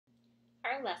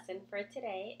Our lesson for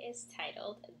today is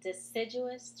titled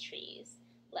Deciduous Trees.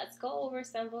 Let's go over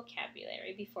some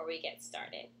vocabulary before we get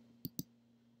started.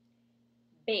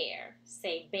 Bare,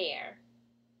 say bare.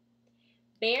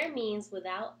 Bare means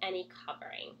without any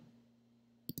covering.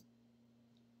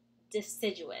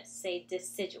 Deciduous, say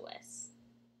deciduous.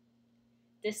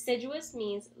 Deciduous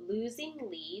means losing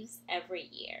leaves every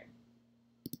year.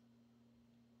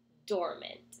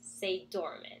 Dormant, say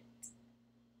dormant.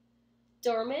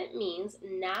 Dormant means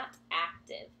not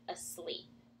active, asleep.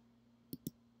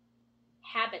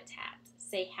 Habitat,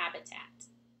 say habitat.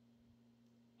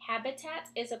 Habitat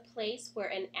is a place where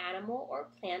an animal or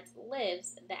plant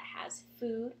lives that has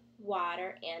food,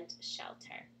 water, and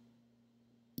shelter.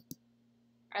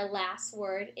 Our last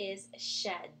word is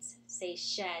sheds, say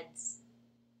sheds.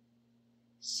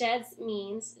 Sheds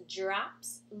means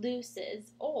drops,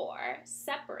 looses, or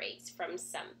separates from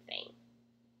something.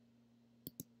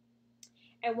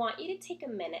 I want you to take a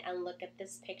minute and look at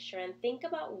this picture and think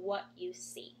about what you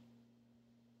see.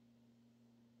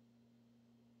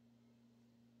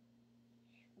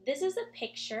 This is a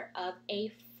picture of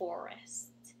a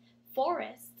forest.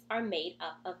 Forests are made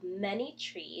up of many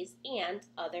trees and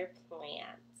other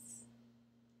plants.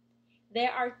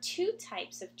 There are two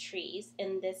types of trees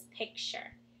in this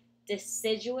picture,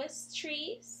 deciduous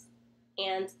trees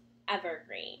and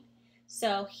evergreen.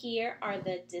 So here are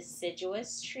the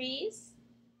deciduous trees,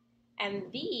 and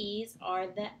these are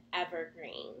the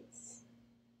evergreens.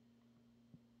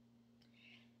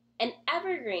 An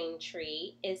evergreen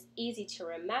tree is easy to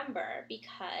remember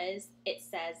because it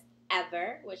says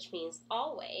ever, which means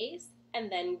always,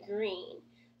 and then green.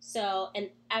 So an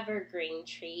evergreen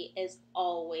tree is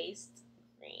always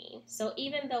green. So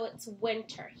even though it's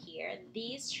winter here,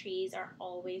 these trees are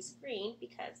always green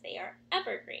because they are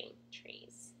evergreen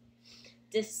trees.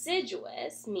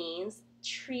 Deciduous means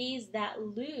trees that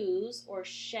lose or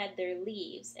shed their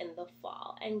leaves in the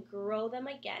fall and grow them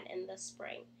again in the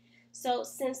spring. So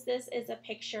since this is a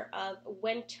picture of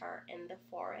winter in the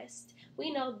forest,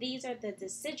 we know these are the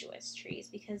deciduous trees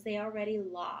because they already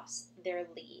lost their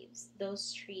leaves.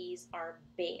 Those trees are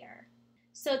bare.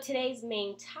 So today's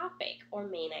main topic or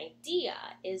main idea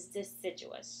is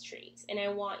deciduous trees. And I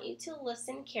want you to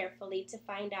listen carefully to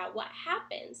find out what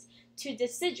happens to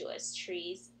deciduous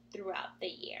trees throughout the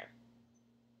year.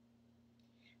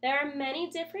 There are many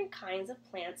different kinds of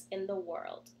plants in the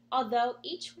world. Although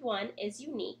each one is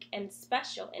unique and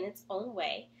special in its own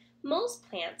way, most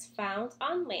plants found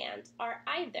on land are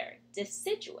either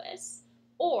deciduous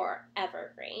or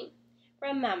evergreen.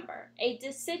 Remember, a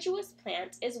deciduous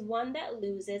plant is one that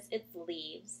loses its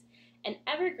leaves. An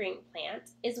evergreen plant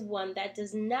is one that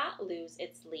does not lose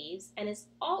its leaves and is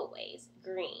always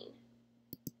green.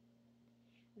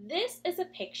 This is a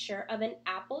picture of an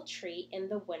apple tree in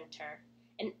the winter.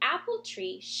 An apple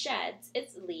tree sheds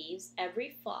its leaves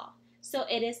every fall, so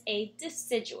it is a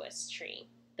deciduous tree.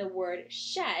 The word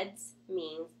sheds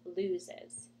means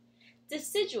loses.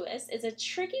 Deciduous is a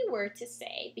tricky word to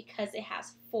say because it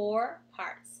has four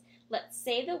parts. Let's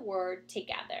say the word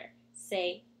together.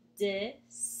 Say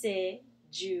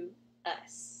deciduous.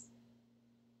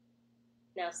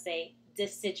 Now say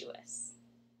deciduous.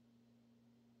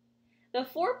 The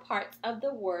four parts of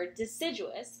the word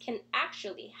deciduous can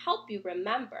actually help you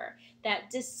remember that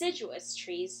deciduous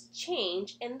trees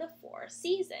change in the 4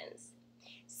 seasons.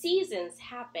 Seasons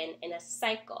happen in a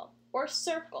cycle or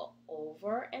circle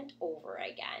over and over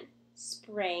again.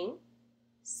 Spring,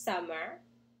 summer,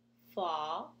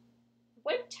 fall,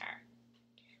 winter.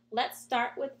 Let's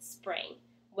start with spring,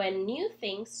 when new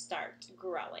things start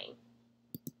growing.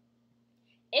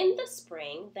 In the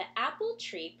spring, the apple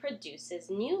tree produces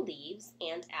new leaves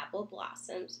and apple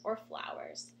blossoms or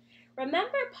flowers.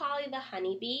 Remember Polly the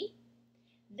honeybee?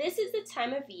 This is the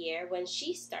time of year when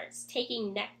she starts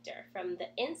taking nectar from the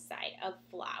inside of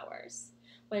flowers.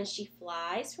 When she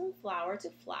flies from flower to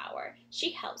flower,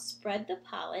 she helps spread the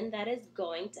pollen that is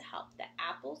going to help the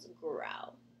apples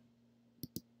grow.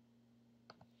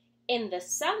 In the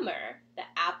summer, the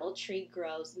apple tree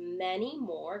grows many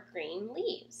more green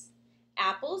leaves.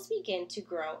 Apples begin to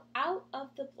grow out of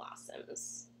the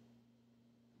blossoms.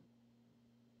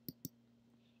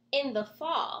 In the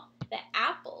fall, the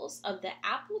apples of the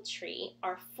apple tree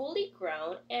are fully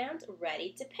grown and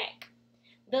ready to pick.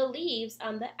 The leaves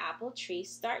on the apple tree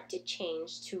start to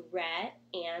change to red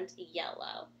and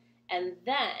yellow, and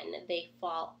then they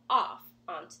fall off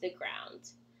onto the ground.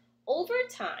 Over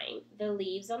time, the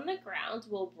leaves on the ground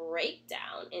will break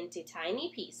down into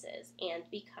tiny pieces and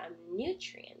become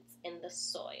nutrients in the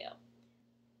soil.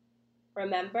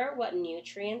 Remember what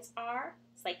nutrients are?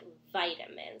 It's like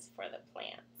vitamins for the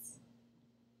plants.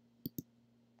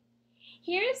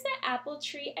 Here's the apple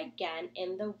tree again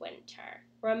in the winter.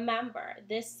 Remember,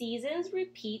 the seasons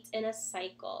repeat in a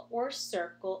cycle or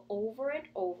circle over and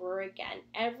over again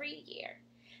every year.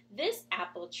 This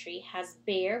apple tree has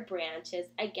bare branches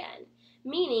again,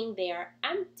 meaning they are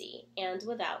empty and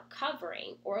without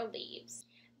covering or leaves.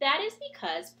 That is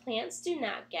because plants do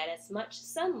not get as much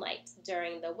sunlight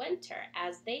during the winter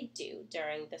as they do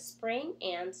during the spring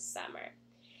and summer.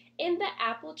 In the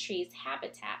apple tree's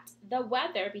habitat, the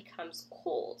weather becomes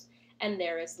cold and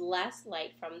there is less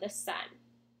light from the sun.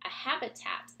 A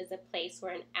habitat is a place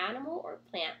where an animal or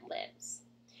plant lives.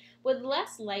 With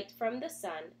less light from the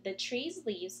sun, the tree's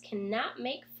leaves cannot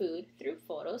make food through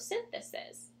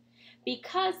photosynthesis.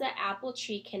 Because the apple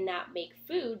tree cannot make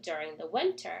food during the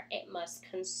winter, it must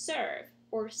conserve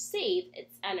or save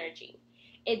its energy.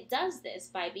 It does this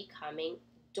by becoming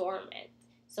dormant.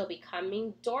 So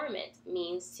becoming dormant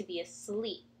means to be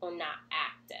asleep or not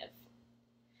active.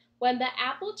 When the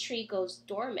apple tree goes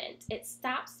dormant, it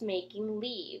stops making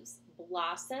leaves,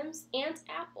 blossoms, and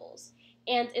apples,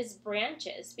 and its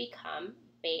branches become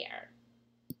bare.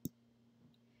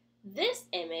 This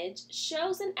image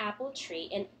shows an apple tree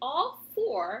in all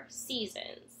 4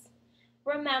 seasons.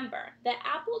 Remember, the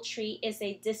apple tree is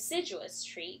a deciduous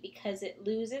tree because it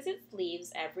loses its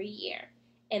leaves every year.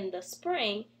 In the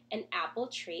spring, an apple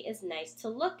tree is nice to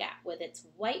look at with its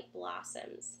white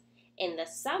blossoms. In the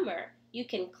summer, you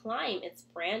can climb its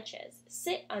branches,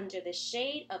 sit under the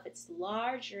shade of its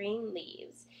large green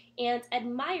leaves, and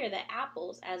admire the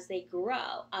apples as they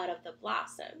grow out of the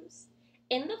blossoms.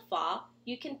 In the fall,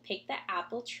 you can pick the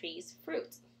apple tree's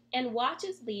fruit and watch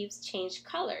its leaves change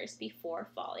colors before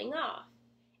falling off.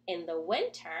 In the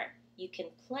winter, you can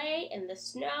play in the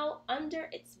snow under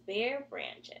its bare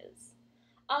branches.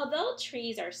 Although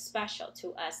trees are special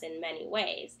to us in many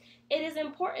ways, it is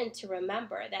important to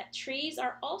remember that trees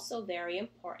are also very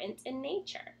important in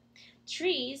nature.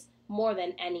 Trees, more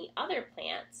than any other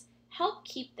plants, help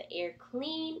keep the air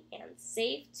clean and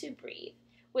safe to breathe,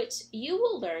 which you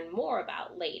will learn more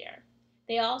about later.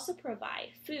 They also provide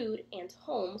food and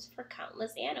homes for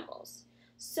countless animals.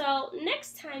 So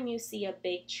next time you see a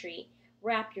big tree,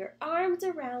 wrap your arms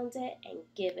around it and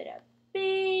give it a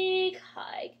big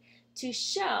hug to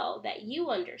show that you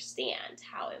understand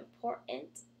how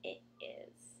important it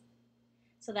is.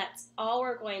 So that's all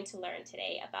we're going to learn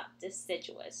today about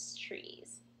deciduous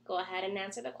trees. Go ahead and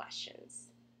answer the questions.